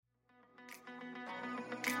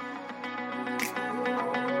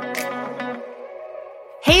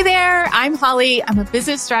I'm Holly. I'm a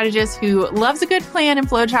business strategist who loves a good plan and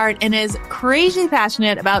flowchart and is crazy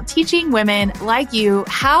passionate about teaching women like you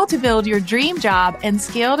how to build your dream job and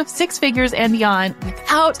scale to six figures and beyond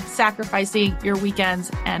without sacrificing your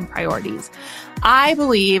weekends and priorities. I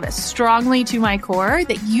believe strongly to my core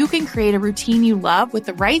that you can create a routine you love with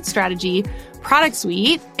the right strategy, product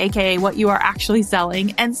suite, aka what you are actually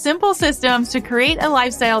selling, and simple systems to create a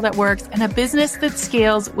lifestyle that works and a business that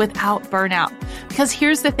scales without burnout. Because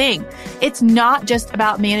here's the thing, it's not just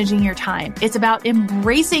about managing your time. It's about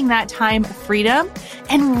embracing that time freedom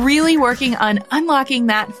and really working on unlocking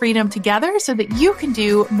that freedom together so that you can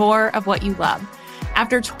do more of what you love.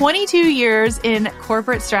 After 22 years in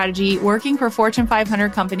corporate strategy, working for Fortune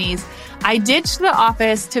 500 companies, I ditched the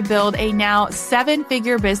office to build a now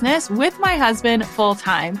seven-figure business with my husband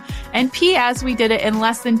full-time. And P.S., we did it in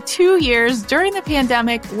less than 2 years during the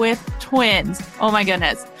pandemic with twins. Oh my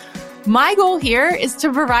goodness. My goal here is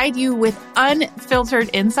to provide you with unfiltered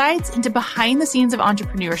insights into behind the scenes of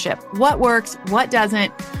entrepreneurship, what works, what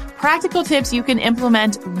doesn't, practical tips you can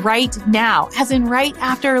implement right now, as in right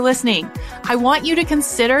after listening. I want you to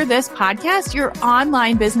consider this podcast your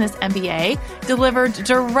online business MBA, delivered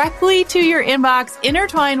directly to your inbox,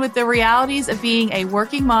 intertwined with the realities of being a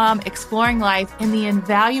working mom, exploring life, and the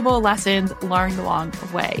invaluable lessons learned along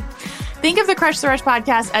the way. Think of the Crush the Rush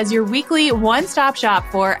podcast as your weekly one-stop shop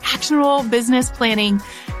for actionable business planning,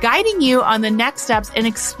 guiding you on the next steps and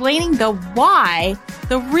explaining the why,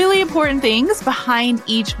 the really important things behind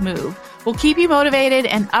each move. We'll keep you motivated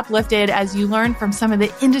and uplifted as you learn from some of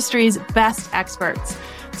the industry's best experts.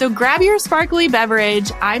 So grab your sparkly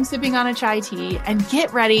beverage, I'm sipping on a chai tea, and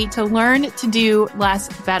get ready to learn to do less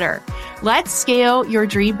better. Let's scale your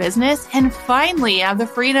dream business and finally have the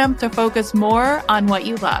freedom to focus more on what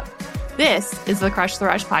you love. This is the Crush the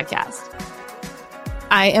Rush podcast.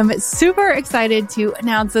 I am super excited to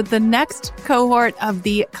announce that the next cohort of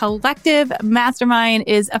the Collective Mastermind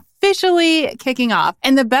is officially kicking off.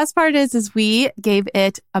 And the best part is we gave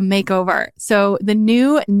it a makeover. So the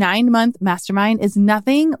new 9-month mastermind is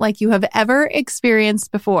nothing like you have ever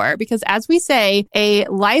experienced before, because as we say, a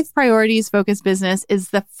life priorities focused business is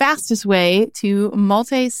the fastest way to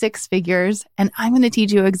multi-six figures. And I'm going to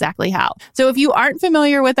teach you exactly how. So if you aren't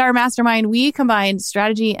familiar with our mastermind, we combine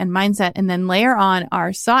strategy and mindset and then layer on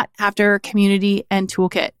our sought after community and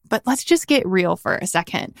toolkit. But let's just get real for a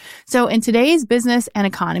second. So in today's business and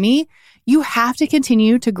economy, you have to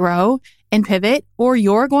continue to grow and pivot or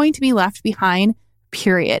you're going to be left behind,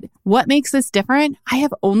 period. What makes this different? I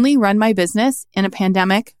have only run my business in a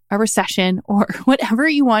pandemic, a recession, or whatever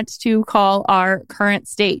you want to call our current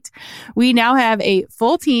state. We now have a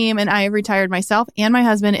full team and I have retired myself and my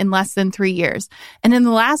husband in less than 3 years. And in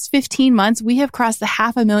the last 15 months, we have crossed the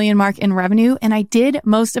 $500,000 mark in revenue. And I did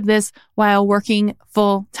most of this while working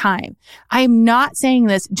full time. I am not saying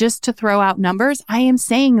this just to throw out numbers. I am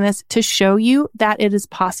saying this to show you that it is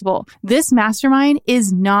possible. This mastermind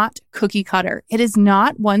is not cookie cutter. It is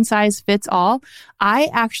not one size fits all. I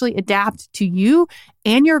actually adapt to you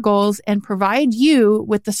and your goals and provide you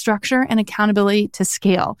with the structure and accountability to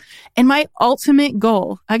scale. And my ultimate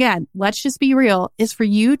goal, again, let's just be real, is for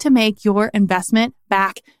you to make your investment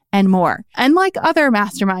back and more. Unlike other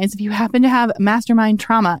masterminds, if you happen to have mastermind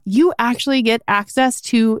trauma, you actually get access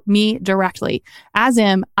to me directly. As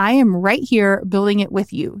in, I am right here building it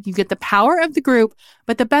with you. You get the power of the group,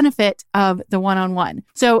 but the benefit of the one-on-one.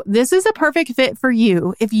 So this is a perfect fit for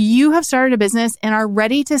you if you have started a business and are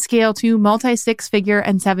ready to scale to multi-six figure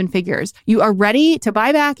and seven figures. You are ready to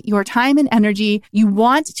buy back your time and energy. You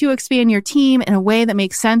want to expand your team in a way that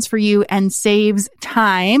makes sense for you and saves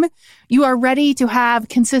time. You are ready to have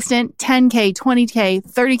consistent 10K, 20K,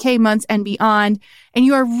 30K months and beyond. And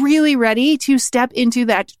you are really ready to step into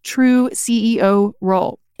that true CEO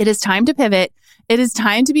role. It is time to pivot. It is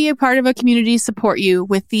time to be a part of a community to support you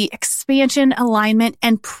with the expansion, alignment,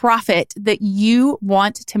 and profit that you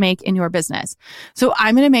want to make in your business. So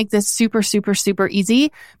I'm going to make this super, super, super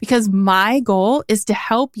easy because my goal is to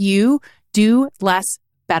help you do less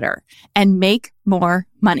better and make more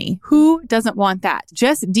money. Who doesn't want that?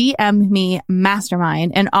 Just DM me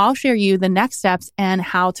mastermind and I'll share you the next steps and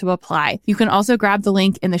how to apply. You can also grab the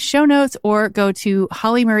link in the show notes or go to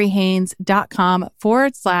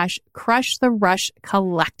hollymariehaynes.com/crush the rush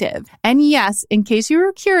collective. And yes, in case you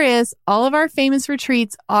were curious, all of our famous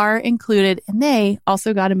retreats are included and they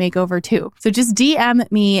also got a makeover too. So just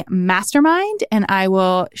DM me mastermind and I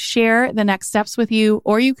will share the next steps with you,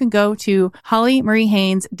 or you can go to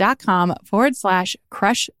hollymariehaynes.com/crush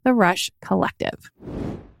the rush collective.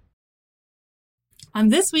 On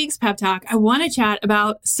this week's Pep Talk, I want to chat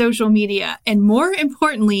about social media and, more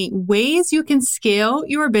importantly, ways you can scale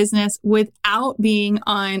your business without being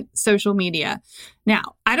on social media.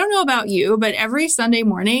 Now, I don't know about you, but every Sunday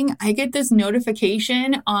morning, I get this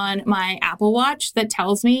notification on my Apple Watch that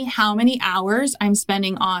tells me how many hours I'm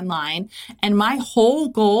spending online. And my whole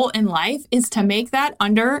goal in life is to make that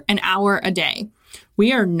under an hour a day.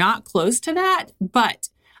 We are not close to that, but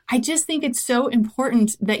I just think it's so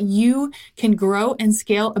important that you can grow and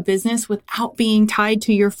scale a business without being tied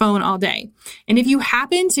to your phone all day. And if you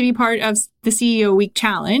happen to be part of the CEO Week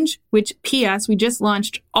Challenge, which PS, we just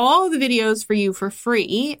launched all the videos for you for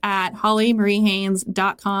free at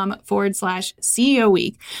hollymariehaines.com/CEO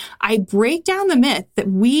Week. I break down the myth that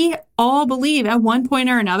we all believe at one point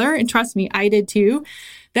or another, and trust me, I did too,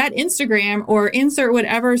 that Instagram or insert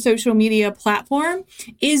whatever social media platform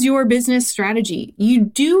is your business strategy. You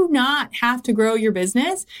do not have to grow your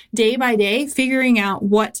business day by day, figuring out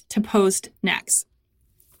what to post next.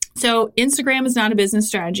 So Instagram is not a business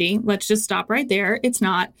strategy. Let's just stop right there. It's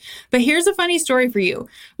not. But here's a funny story for you.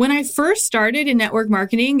 When I first started in network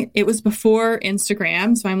marketing, it was before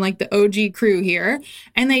Instagram. So I'm like the OG crew here.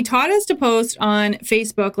 And they taught us to post on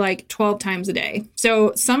Facebook like 12 times a day.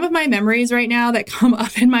 So some of my memories right now that come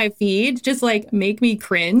up in my feed just like make me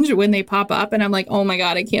cringe when they pop up. And I'm like, oh my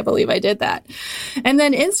God, I can't believe I did that. And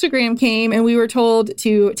then Instagram came and we were told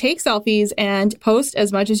to take selfies and post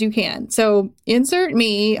as much as you can. So insert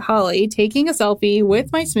me, Holly, taking a selfie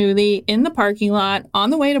with my smoothie in the parking lot on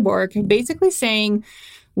the way to work, basically saying,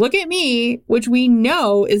 look at me, which we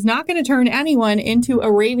know is not going to turn anyone into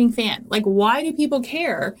a raving fan. Like, why do people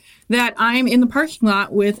care that I'm in the parking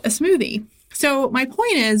lot with a smoothie? So my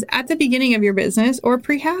point is, at the beginning of your business, or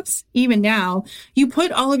perhaps even now, you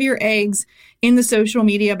put all of your eggs in the social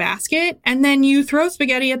media basket, and then you throw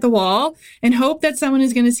spaghetti at the wall and hope that someone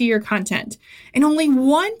is going to see your content. And only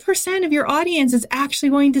 1% of your audience is actually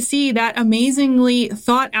going to see that amazingly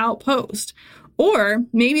thought out post. Or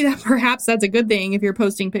maybe that perhaps that's a good thing if you're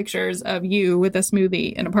posting pictures of you with a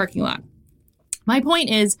smoothie in a parking lot. My point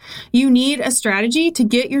is, you need a strategy to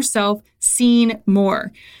get yourself seen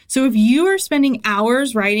more. So if you are spending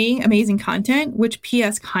hours writing amazing content, which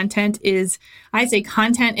PS content is, I say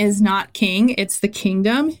content is not king, it's the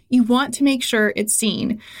kingdom, you want to make sure it's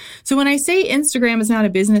seen. So when I say Instagram is not a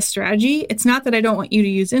business strategy, it's not that I don't want you to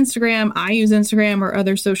use Instagram, I use Instagram or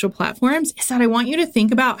other social platforms, it's that I want you to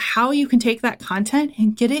think about how you can take that content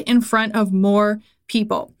and get it in front of more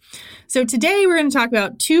people. So today we're going to talk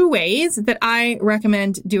about 2 ways that I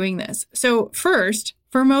recommend doing this. So first,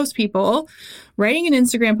 for most people, writing an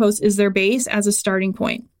Instagram post is their base as a starting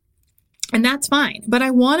point. And that's fine. But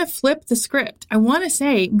I want to flip the script. I want to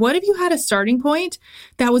say, what if you had a starting point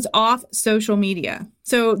that was off social media?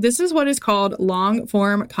 So this is what is called long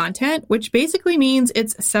form content, which basically means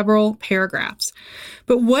it's several paragraphs.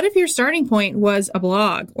 But what if your starting point was a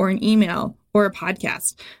blog or an email or a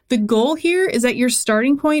podcast? The goal here is that your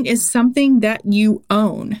starting point is something that you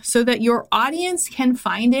own so that your audience can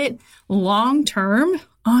find it long term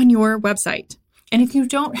on your website. And if you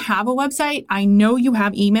don't have a website, I know you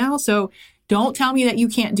have email, so don't tell me that you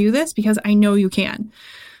can't do this because I know you can.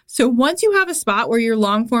 So once you have a spot where your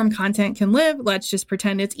long form content can live, let's just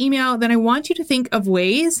pretend it's email, then I want you to think of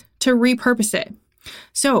ways to repurpose it.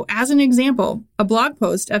 So as an example, a blog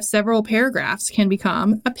post of several paragraphs can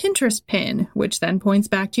become a Pinterest pin, which then points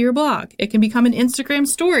back to your blog. It can become an Instagram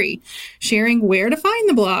story, sharing where to find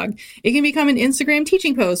the blog. It can become an Instagram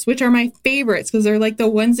teaching post, which are my favorites because they're like the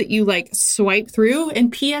ones that you like swipe through.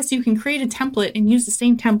 And PS, you can create a template and use the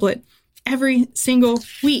same template every single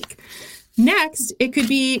week. Next, it could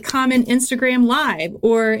become an Instagram Live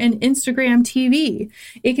or an Instagram TV.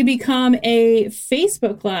 It could become a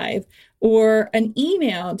Facebook Live or an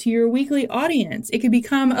email to your weekly audience. It could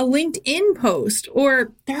become a LinkedIn post,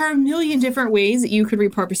 or there are a million different ways that you could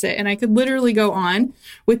repurpose it. And I could literally go on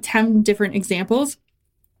with 10 different examples.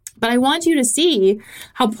 But I want you to see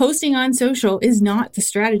how posting on social is not the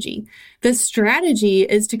strategy. The strategy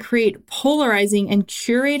is to create polarizing and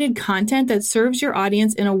curated content that serves your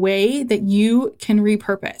audience in a way that you can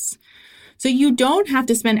repurpose. So you don't have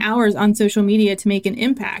to spend hours on social media to make an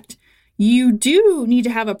impact. You do need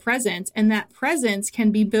to have a presence, and that presence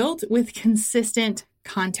can be built with consistent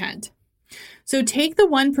content. So take the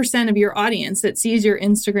 1% of your audience that sees your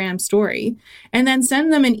Instagram story and then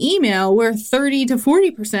send them an email where 30 to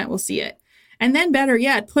 40% will see it. And then better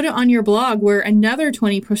yet, put it on your blog where another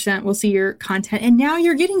 20% will see your content. And now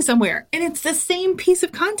you're getting somewhere. And it's the same piece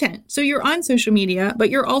of content. So you're on social media,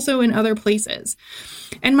 but you're also in other places.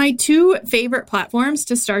 And my 2 favorite platforms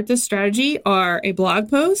to start this strategy are a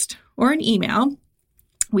blog post or an email.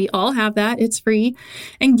 We all have that. It's free.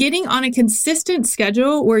 And getting on a consistent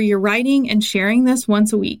schedule where you're writing and sharing this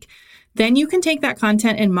once a week. Then you can take that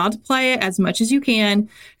content and multiply it as much as you can,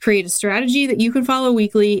 create a strategy that you can follow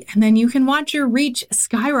weekly, and then you can watch your reach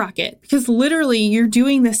skyrocket because literally you're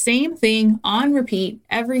doing the same thing on repeat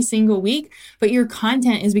every single week, but your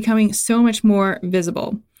content is becoming so much more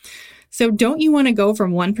visible. So don't you want to go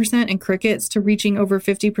from 1% and crickets to reaching over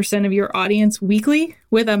 50% of your audience weekly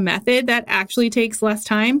with a method that actually takes less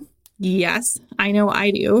time? Yes, I know I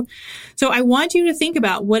do. So I want you to think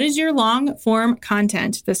about what is your long form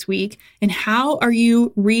content this week and how are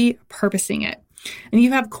you repurposing it? And if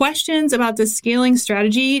you have questions about this scaling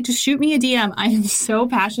strategy, just shoot me a DM. I am so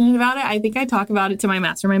passionate about it. I think I talk about it to my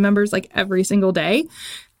mastermind members like every single day.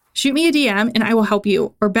 Shoot me a DM and I will help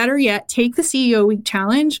you. Or better yet, take the CEO Week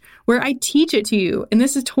Challenge where I teach it to you. And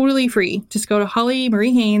this is totally free. Just go to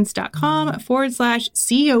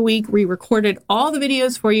hollymariehaynes.com/CEO Week. We recorded all the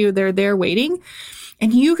videos for you. They're there waiting.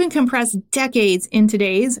 And you can compress decades into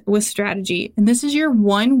days with strategy. And this is your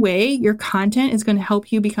one way your content is going to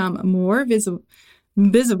help you become more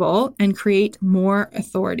visible and create more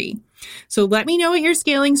authority. So let me know what your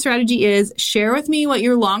scaling strategy is. Share with me what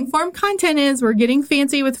your long form content is. We're getting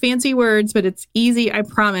fancy with fancy words, but it's easy, I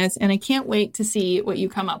promise. And I can't wait to see what you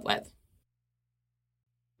come up with.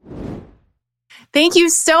 Thank you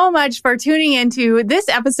so much for tuning into this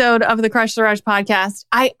episode of the Crush the Rush podcast.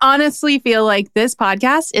 I honestly feel like this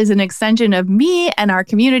podcast is an extension of me and our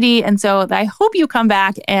community. And so I hope you come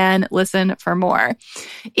back and listen for more.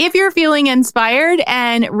 If you're feeling inspired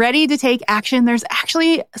and ready to take action, there's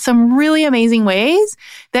actually some really amazing ways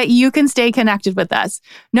that you can stay connected with us.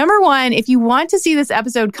 Number one, if you want to see this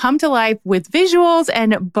episode come to life with visuals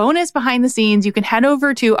and bonus behind the scenes, you can head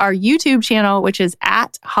over to our YouTube channel, which is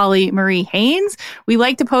at Holly Marie Haynes. We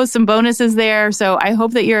like to post some bonuses there, so I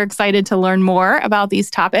hope that you're excited to learn more about these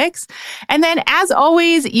topics. And then, as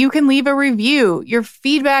always, you can leave a review. Your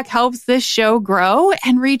feedback helps this show grow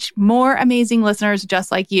and reach more amazing listeners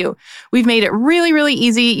just like you. We've made it really, really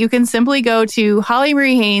easy. You can simply go to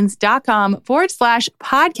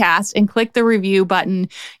hollymariehaynes.com/podcast and click the review button.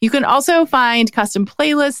 You can also find custom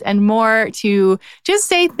playlists and more to just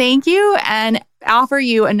say thank you and offer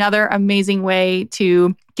you another amazing way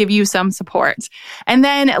to give you some support. And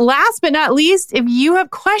then last but not least, if you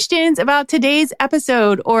have questions about today's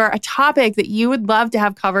episode or a topic that you would love to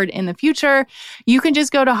have covered in the future, you can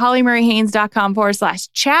just go to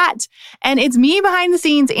hollymariehaynes.com/chat. And it's me behind the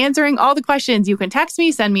scenes answering all the questions. You can text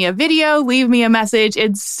me, send me a video, leave me a message.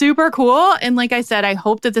 It's super cool. And like I said, I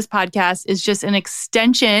hope that this podcast is just an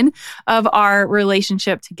extension of our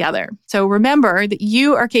relationship together. So remember that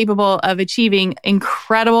you are capable of achieving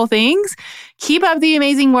incredible things. Keep up the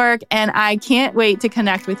amazing work, and I can't wait to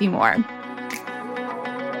connect with you more.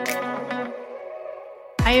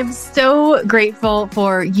 I am so grateful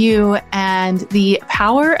for you and the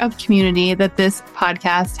power of community that this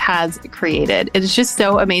podcast has created. It is just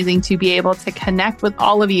so amazing to be able to connect with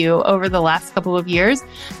all of you over the last couple of years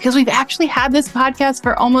because we've actually had this podcast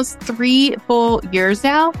for almost 3 full years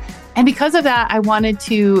now. And because of that, I wanted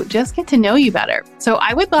to just get to know you better. So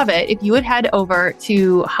I would love it if you would head over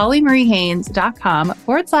to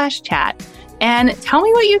hollymariehaynes.com/chat and tell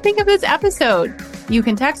me what you think of this episode. You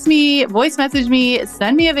can text me, voice message me,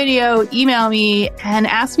 send me a video, email me, and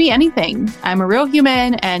ask me anything. I'm a real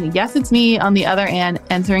human, and yes, it's me on the other end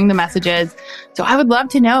answering the messages. So I would love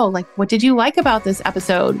to know, what did you like about this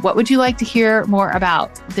episode? What would you like to hear more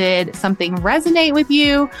about? Did something resonate with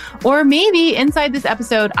you? Or maybe inside this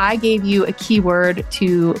episode, I gave you a keyword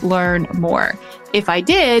to learn more. If I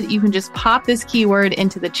did, you can just pop this keyword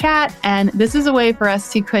into the chat, and this is a way for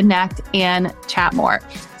us to connect and chat more.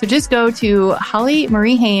 So just go to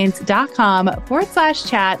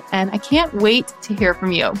hollymariehaynes.com/chat, and I can't wait to hear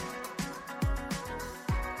from you.